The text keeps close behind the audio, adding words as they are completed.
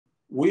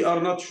We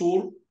are not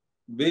sure,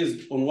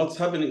 based on what's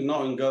happening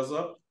now in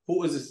Gaza,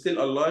 who is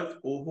still alive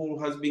or who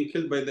has been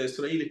killed by the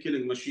Israeli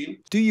killing machine.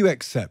 Do you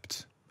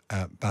accept,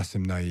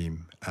 Basem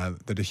Naim,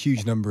 that a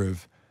huge number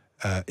of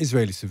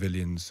Israeli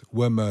civilians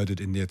were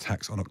murdered in the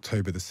attacks on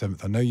October the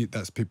 7th? I know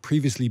that's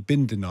previously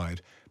been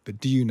denied, but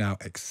do you now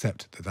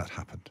accept that that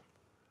happened?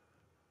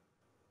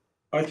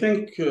 I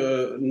think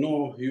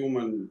no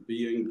human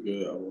being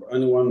or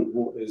anyone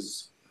who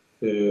is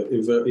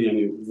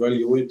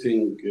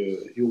evaluating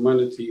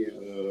humanity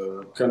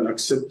can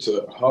accept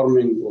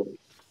harming or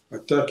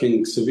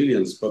attacking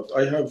civilians. But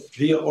I have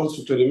here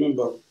also to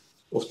remember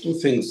of two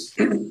things.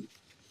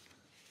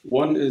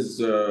 One is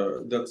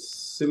that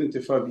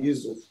 75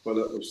 years of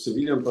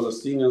civilian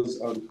Palestinians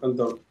are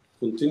under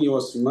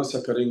continuous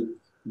massacring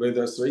by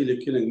the Israeli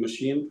killing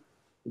machine.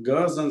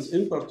 Gazans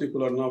in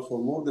particular now for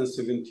more than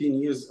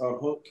 17 years are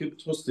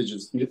kept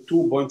hostages.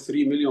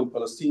 2.3 million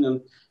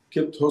Palestinians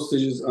kept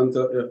hostages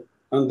under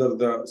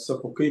the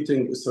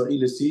suffocating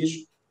Israeli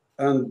siege.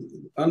 And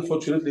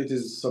unfortunately, it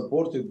is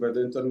supported by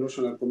the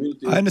international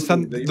community. I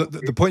understand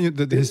the point,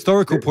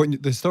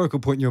 the historical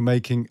point you're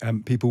making.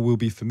 People will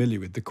be familiar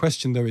with. The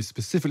question, though, is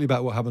specifically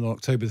about what happened on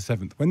October the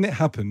 7th. When it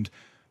happened,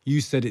 you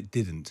said it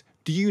didn't.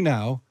 Do you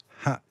now?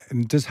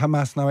 And does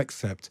Hamas now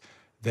accept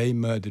they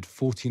murdered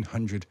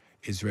 1,400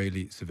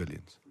 Israeli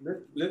civilians?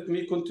 Let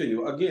me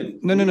continue again.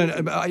 No.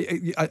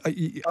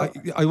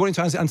 I wanted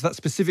to answer that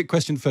specific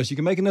question first. You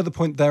can make another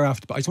point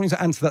thereafter, but I just wanted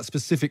to answer that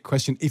specific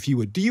question, if you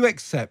would. Do you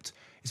accept?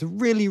 It's a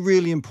really,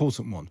 really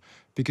important one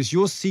because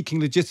you're seeking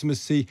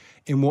legitimacy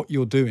in what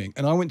you're doing.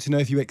 And I want to know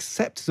if you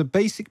accept as a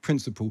basic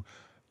principle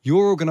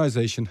your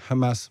organization,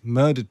 Hamas,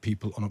 murdered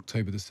people on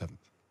October the 7th.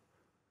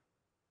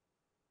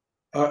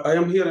 I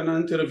am here in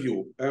an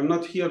interview. I am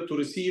not here to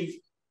receive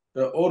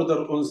order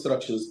or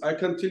instructions. I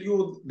can tell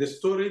you the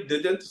story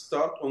didn't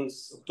start on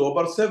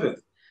October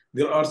 7th.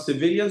 There are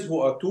civilians who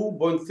are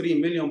 2.3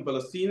 million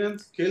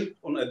Palestinians killed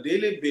on a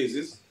daily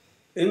basis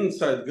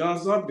inside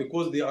Gaza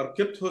because they are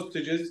kept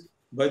hostages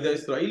by the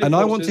Israeli forces. And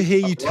I want to hear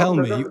you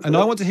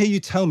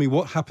tell me,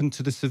 what happened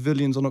to the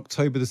civilians on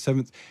October the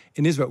 7th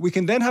in Israel. We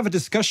can then have a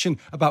discussion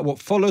about what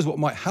follows, what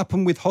might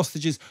happen with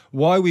hostages,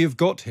 why we have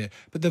got here.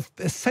 But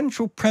the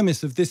central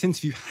premise of this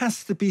interview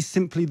has to be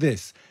simply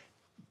this.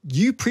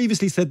 You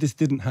previously said this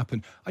didn't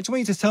happen. I just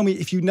want you to tell me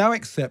if you now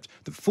accept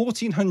that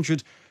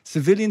 1,400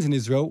 civilians in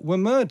Israel were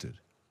murdered.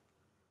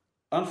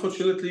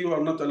 Unfortunately, you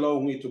are not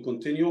allowing me to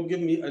continue. Give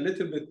me a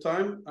little bit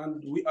time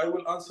and I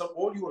will answer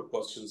all your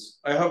questions.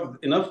 I have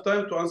enough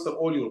time to answer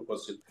all your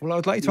questions. Well, I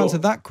would like you to answer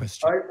that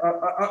question.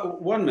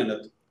 1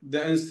 minute.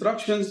 The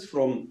instructions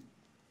from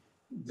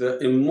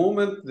the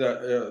moment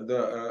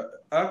the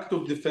act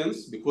of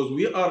defense, because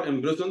we are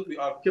imprisoned, we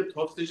are kept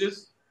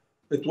hostages.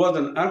 It was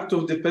an act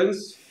of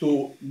defense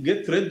to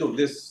get rid of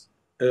this,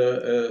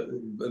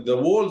 the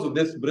walls of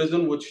this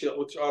prison, which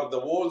are the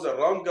walls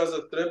around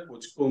Gaza Strip,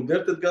 which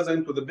converted Gaza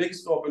into the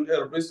biggest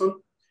open-air prison.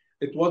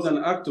 It was an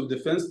act of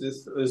defense.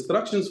 These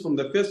instructions from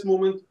the first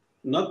moment,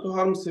 not to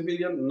harm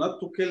civilians, not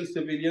to kill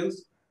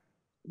civilians.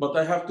 But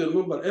I have to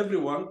remember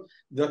everyone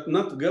that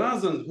not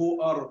Gazans who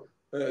are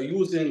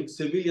using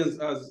civilians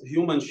as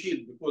human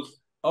shield, because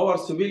our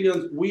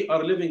civilians, we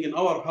are living in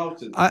our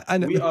houses.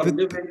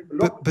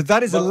 But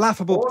that is a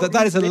laughable.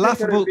 That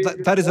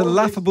is a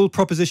laughable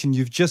proposition.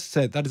 You've just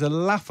said that is a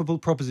laughable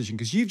proposition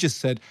because you've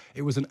just said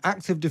it was an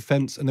act of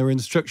defense and there were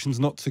instructions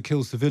not to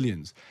kill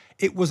civilians.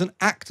 It was an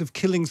act of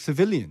killing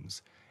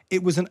civilians.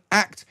 It was an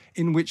act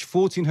in which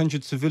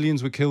 1,400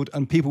 civilians were killed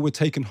and people were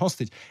taken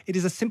hostage. It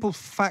is a simple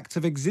fact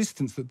of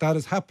existence that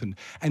has happened.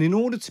 And in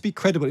order to be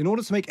credible, in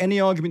order to make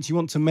any arguments you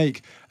want to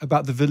make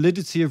about the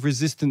validity of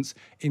resistance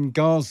in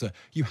Gaza,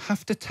 you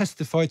have to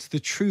testify to the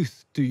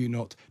truth, do you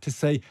not? To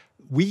say,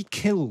 we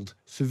killed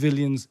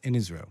civilians in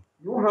Israel.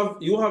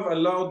 You have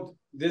allowed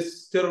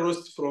this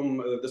terrorist from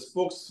the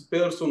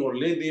spokesperson or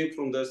lady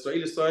from the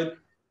Israeli side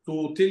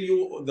to tell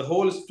you the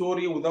whole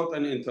story without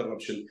any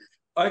interruption.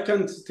 I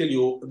can tell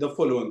you the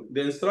following: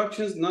 the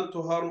instructions not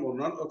to harm or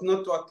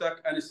not to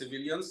attack any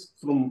civilians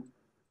from.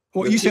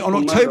 What you say on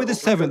October the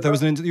 7th? There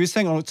was you were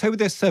saying on October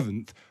the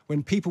 7th,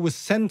 when people were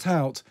sent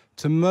out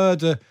to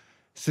murder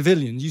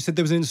civilians, you said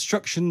there was an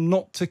instruction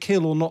not to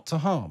kill or not to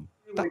harm.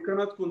 We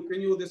cannot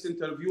continue this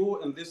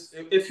interview and this.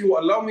 If you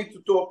allow me to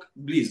talk,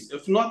 please.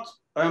 If not,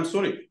 I am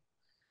sorry.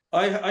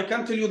 I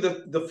can tell you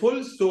the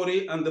full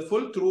story and the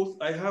full truth.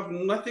 I have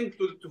nothing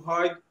to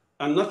hide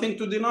and nothing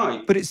to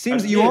deny. But it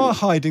seems that you are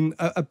hiding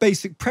a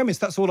basic premise.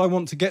 That's all I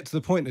want to get to the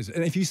point is.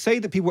 And if you say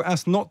that people were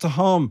asked not to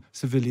harm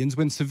civilians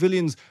when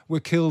civilians were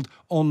killed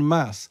en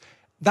masse,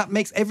 that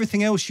makes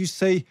everything else you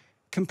say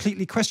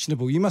completely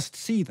questionable. You must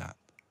see that.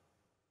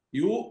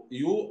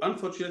 You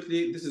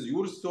unfortunately, this is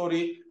your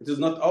story. It is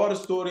not our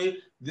story.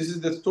 This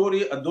is the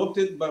story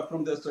adopted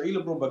from the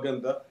Israeli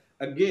propaganda.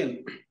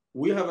 Again,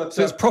 we have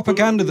so it's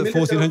propaganda that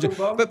 1,400.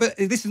 But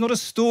this is not a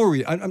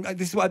story.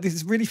 This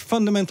is a really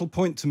fundamental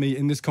point to me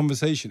in this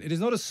conversation. It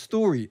is not a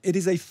story. It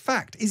is a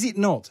fact. Is it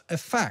not a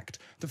fact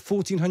that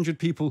 1,400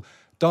 people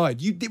died.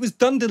 It was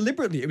done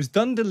deliberately. It was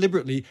done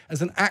deliberately as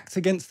an act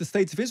against the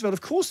state of Israel.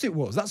 Of course it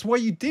was. That's why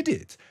you did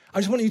it. I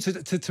just want you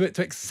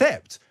to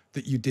accept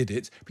that you did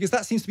it, because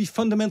that seems to be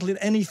fundamental in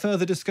any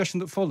further discussion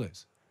that follows.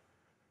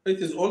 It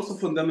is also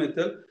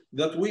fundamental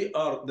that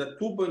that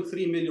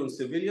 2.3 million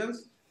civilians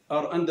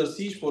are under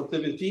siege for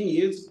 17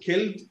 years,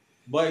 killed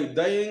by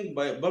dying,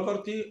 by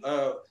poverty.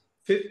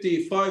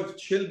 55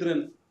 children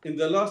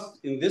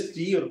in this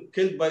year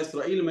killed by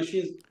Israeli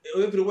machines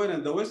everywhere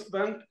in the West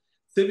Bank.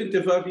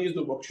 75 years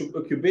of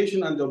occupation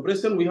and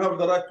oppression. We have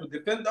the right to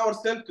defend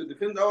ourselves, to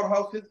defend our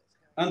houses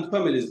and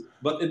families,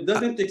 but it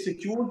doesn't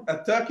execute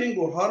attacking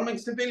or harming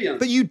civilians.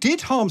 But you did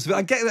harm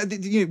civilians. I get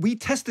that. We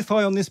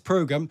testify on this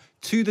program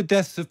to the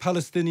deaths of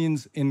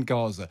Palestinians in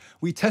Gaza.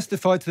 We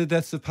testify to the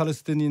deaths of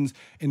Palestinians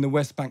in the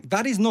West Bank.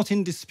 That is not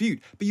in dispute.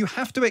 But you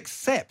have to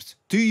accept,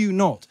 do you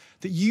not,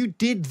 that you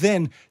did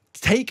then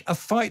take a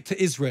fight to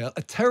Israel,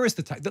 a terrorist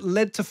attack that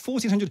led to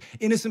 1,400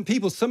 innocent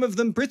people, some of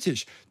them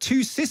British,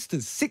 2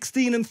 sisters,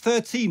 16 and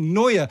 13,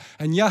 Noya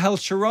and Yahel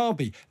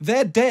Sharabi.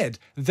 They're dead.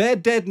 They're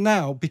dead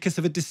now because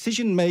of a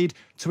decision made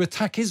to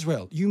attack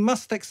Israel. You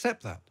must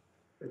accept that.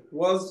 It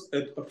was,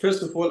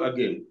 first of all,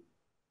 again,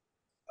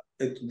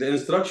 the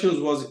instructions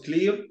was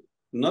clear,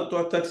 not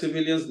to attack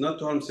civilians, not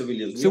to harm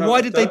civilians. So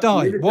why did they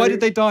die? Why did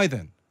they die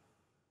then?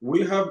 We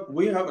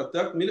have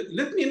attacked.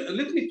 Let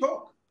me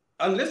talk.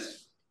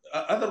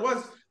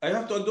 Otherwise, I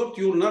have to adopt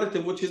your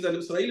narrative, which is an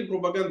Israeli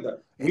propaganda.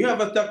 We have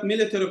attacked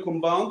military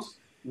compounds.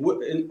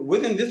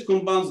 Within these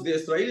compounds, the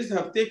Israelis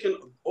have taken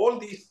all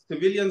these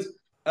civilians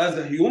as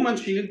a human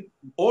shield.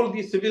 All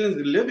these civilians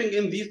living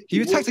in these kibbutz.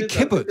 You attacked a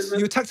kibbutz.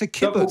 You attacked a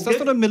kibbutz. That's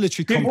not a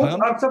military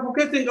compound. Are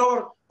suffocating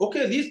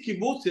these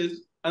kibbutzes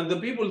and the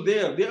people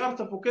there, they are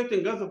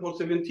suffocating Gaza for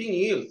 17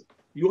 years.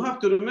 You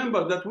have to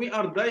remember that we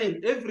are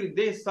dying every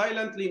day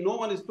silently. No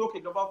one is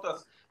talking about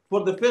us.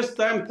 For the first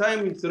time,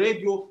 Times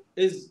Radio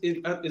is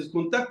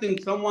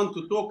contacting someone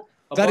to talk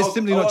about. That is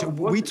simply not true.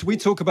 We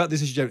talk about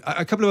this issue.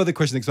 A couple of other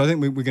questions, because I think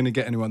we're going to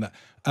get anyone on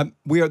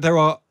that. There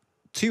are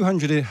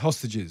 200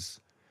 hostages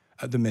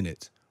at the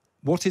minute.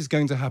 What is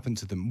going to happen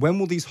to them? When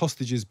will these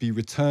hostages be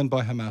returned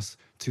by Hamas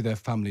to their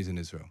families in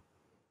Israel?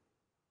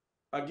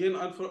 Again,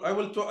 I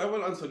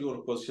will answer your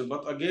question,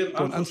 but again,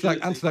 answer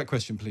that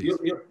question, please.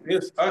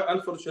 Yes,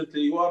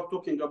 unfortunately, you are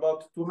talking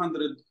about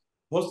 200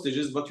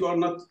 hostages, but you are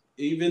not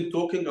even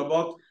talking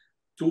about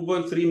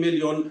 2.3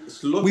 million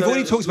slaughtered. We've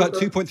already talked about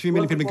 2.3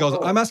 million people in Gaza.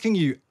 I'm asking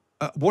you,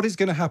 what is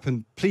going to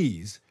happen,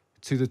 please,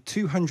 to the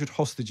 200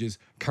 hostages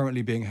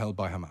currently being held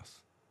by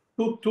Hamas?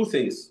 Two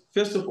things.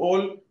 First of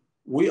all,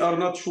 we are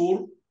not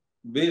sure,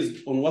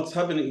 based on what's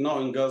happening now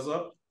in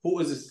Gaza, who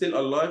is still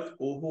alive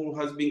or who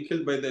has been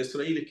killed by the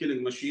Israeli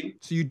killing machine.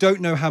 So you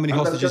don't know how many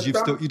hostages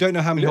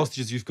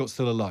hostages you've got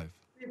still alive.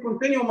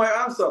 Continue my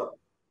answer.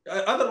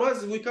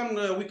 Otherwise, we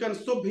can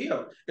stop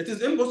here. It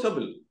is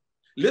impossible.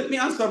 Let me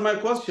answer my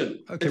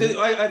question. Okay.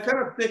 I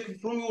cannot take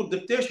from you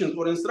dictation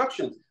or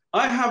instructions.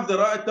 I have the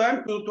right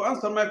time to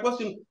answer my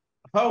question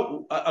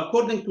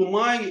according to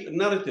my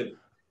narrative.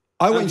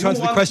 I want you to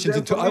answer the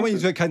questions. I want you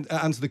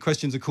to answer the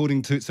questions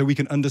according to, so we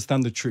can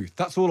understand the truth.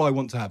 That's all I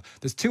want to have.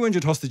 There's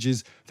 200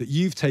 hostages that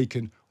you've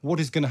taken. What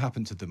is going to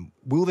happen to them?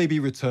 Will they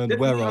be returned?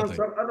 Where are they?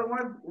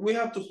 Otherwise, we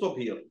have to stop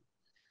here.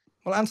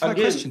 Well, answer that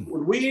question.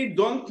 We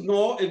don't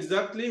know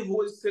exactly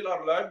who is still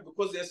alive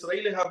because the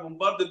Israelis have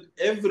bombarded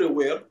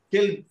everywhere,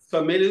 killed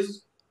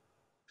families,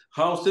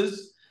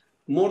 houses.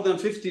 More than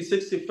 50,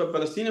 60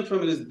 Palestinian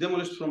families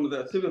demolished from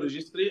the civil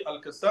registry.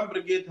 Al-Qassam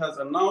Brigade has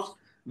announced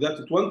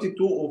that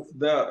 22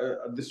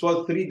 of this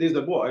was 3 days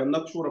ago. I am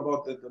not sure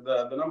about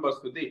the numbers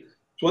today.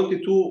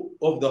 22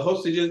 of the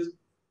hostages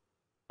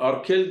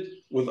are killed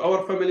with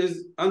our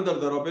families under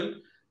the rubble.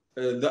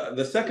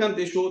 The second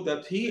issue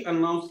that he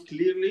announced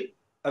clearly,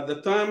 at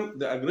the time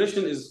the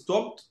aggression is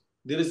stopped,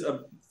 there is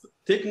a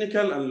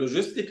technical and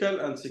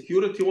logistical and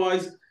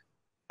security-wise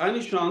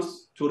any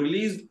chance to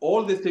release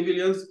all the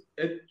civilians.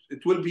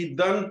 It will be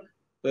done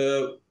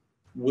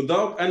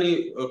without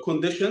any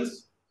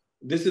conditions.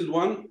 This is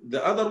one.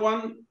 The other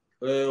one,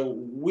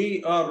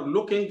 we are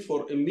looking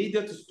for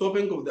immediate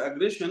stopping of the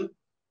aggression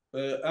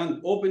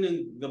and opening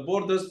the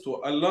borders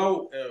to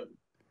allow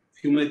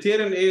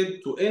humanitarian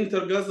aid to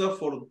enter Gaza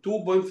for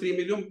 2.3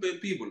 million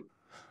people.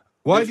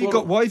 Why have you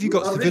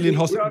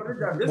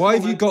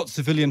got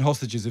civilian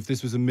hostages if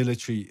this was a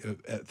military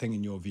thing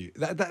in your view?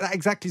 That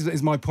exactly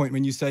is my point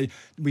when you say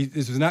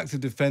this was an act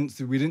of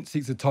defense, we didn't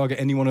seek to target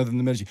anyone other than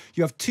the military.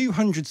 You have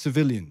 200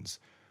 civilians.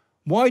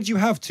 Why do you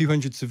have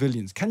 200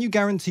 civilians? Can you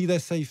guarantee their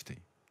safety?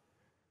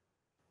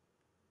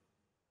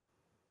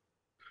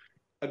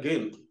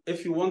 Again,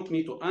 if you want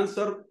me to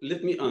answer,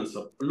 let me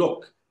answer.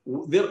 Look,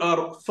 there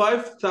are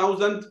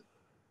 5,000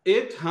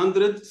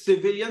 800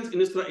 civilians in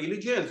Israeli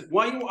jails.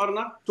 Why you are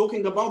not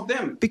talking about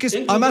them? Because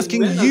I'm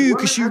asking you,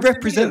 because you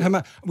represent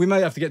Hamas. We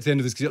may have to get to the end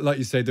of this, because like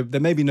you say,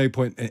 there may be no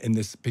point in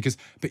this,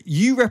 but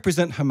you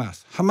represent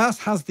Hamas. Hamas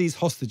has these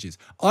hostages.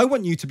 I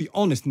want you to be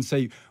honest and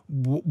say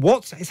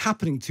what is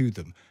happening to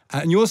them.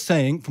 And you're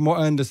saying, from what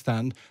I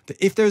understand, that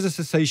if there is a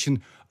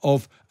cessation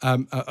of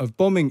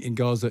bombing in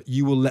Gaza,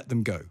 you will let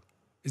them go.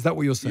 Is that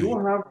what you're saying? You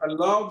have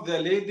allowed the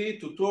lady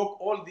to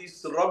talk all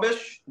this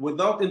rubbish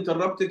without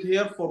interrupting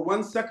her for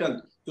 1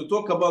 second, to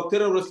talk about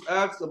terrorist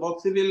acts,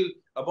 about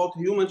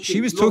human. She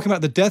was talking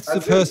about the deaths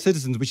of her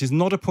citizens, which is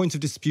not a point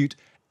of dispute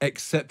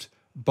except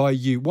by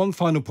you. One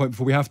final point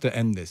before we have to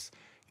end this.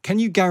 Can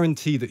you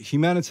guarantee that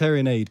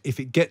humanitarian aid, if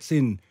it gets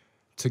in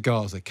to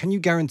Gaza, can you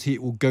guarantee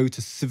it will go to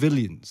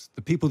civilians,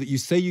 the people that you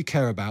say you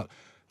care about,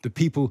 the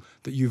people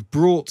that you've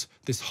brought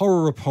this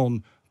horror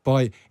upon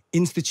by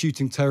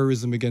instituting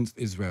terrorism against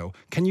Israel?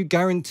 Can you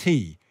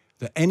guarantee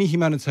that any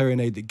humanitarian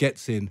aid that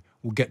gets in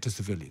will get to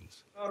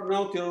civilians? We are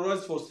now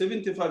terrorized for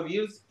 75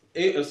 years,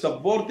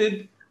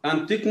 supported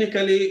and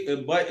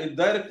technically by a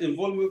direct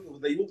involvement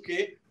of the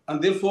UK,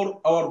 and therefore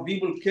our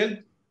people killed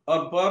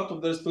are part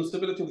of the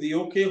responsibility of the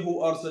UK, who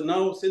are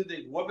now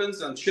sending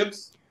weapons and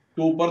ships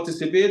to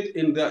participate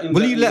in the...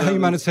 Will you let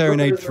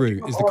humanitarian aid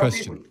through, is the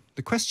question. People.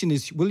 The question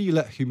is, will you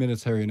let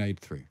humanitarian aid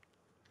through?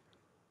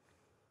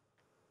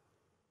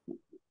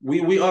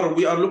 We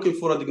are looking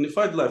for a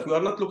dignified life. We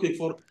are not looking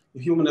for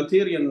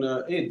humanitarian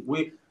aid.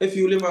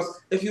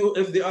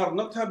 If they are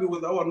not happy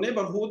with our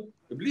neighborhood,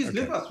 please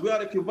leave us. We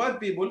are occupied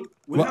people.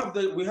 We have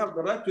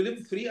the right to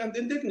live free and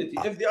in dignity.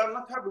 If they are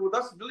not happy with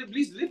us,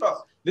 please leave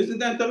us. This is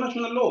the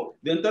international law.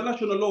 The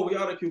international law. We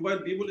are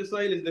occupied people.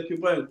 Israel is the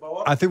occupying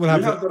power. I think we'll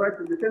have the right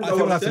to defend I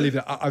think we'll have to leave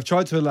it. I've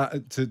tried to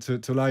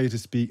allow you to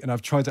speak, and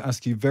I've tried to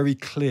ask you very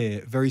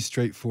clear, very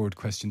straightforward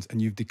questions,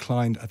 and you've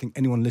declined. I think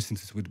anyone listening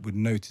to this would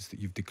notice that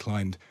you've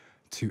declined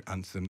to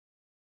answer them.